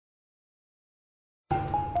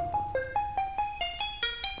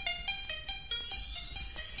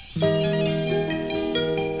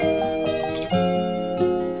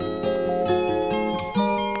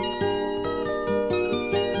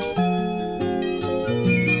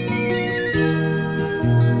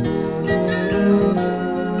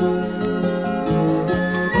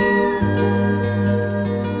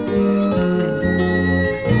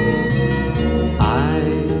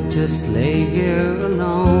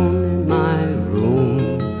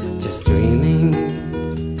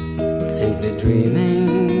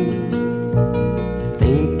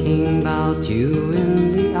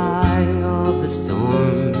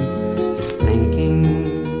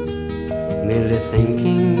really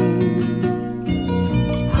thinking,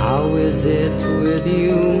 how is it with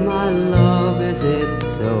you, my love? Is it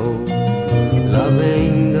so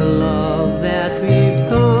loving, the love that we've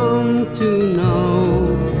come to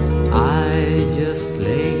know? I just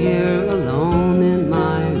lay here alone in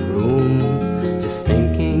my room, just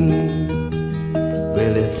thinking,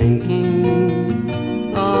 really thinking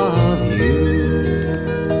of you.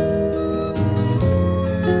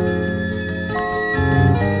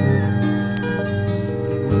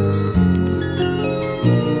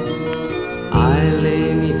 I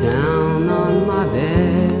lay me down on my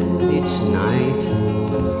bed each night,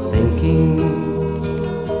 thinking,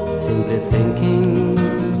 simply thinking,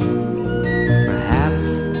 perhaps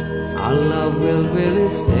our love will really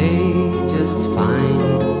stay just fine.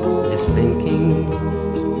 Just thinking,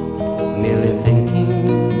 merely thinking,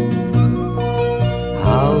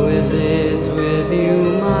 how is it with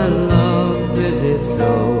you, my love? Is it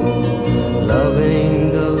so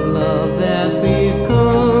loving, the love that we've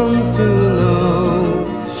come to know?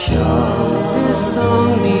 Shall this song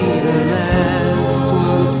be the last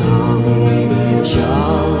one sung?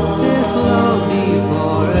 Shall this love be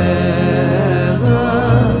forever?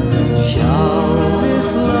 Shall this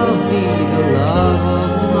love be the love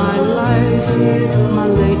of my life, my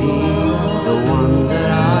lady, the one that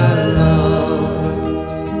I love?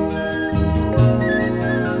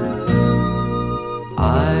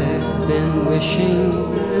 I've been wishing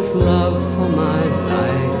this love for my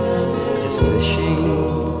life, just wishing,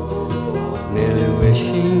 merely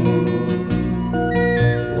wishing,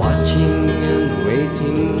 watching and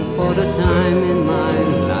waiting for the time in my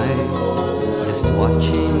life, just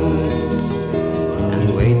watching and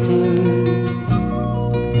waiting.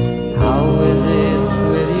 How is it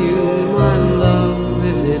with you, my love?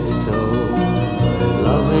 Is it so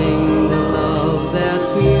loving, the love that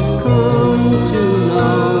we've come to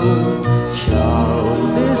know? Shall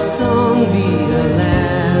this song be the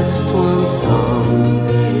last one sung?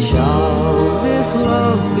 Shall this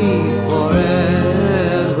love be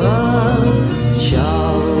forever?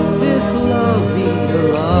 Shall this love be the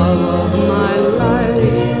love of my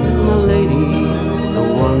life, my lady, the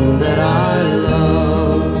one that I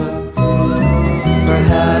love?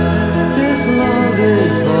 Perhaps this love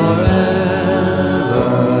is forever.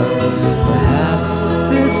 Perhaps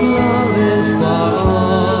this love is forever.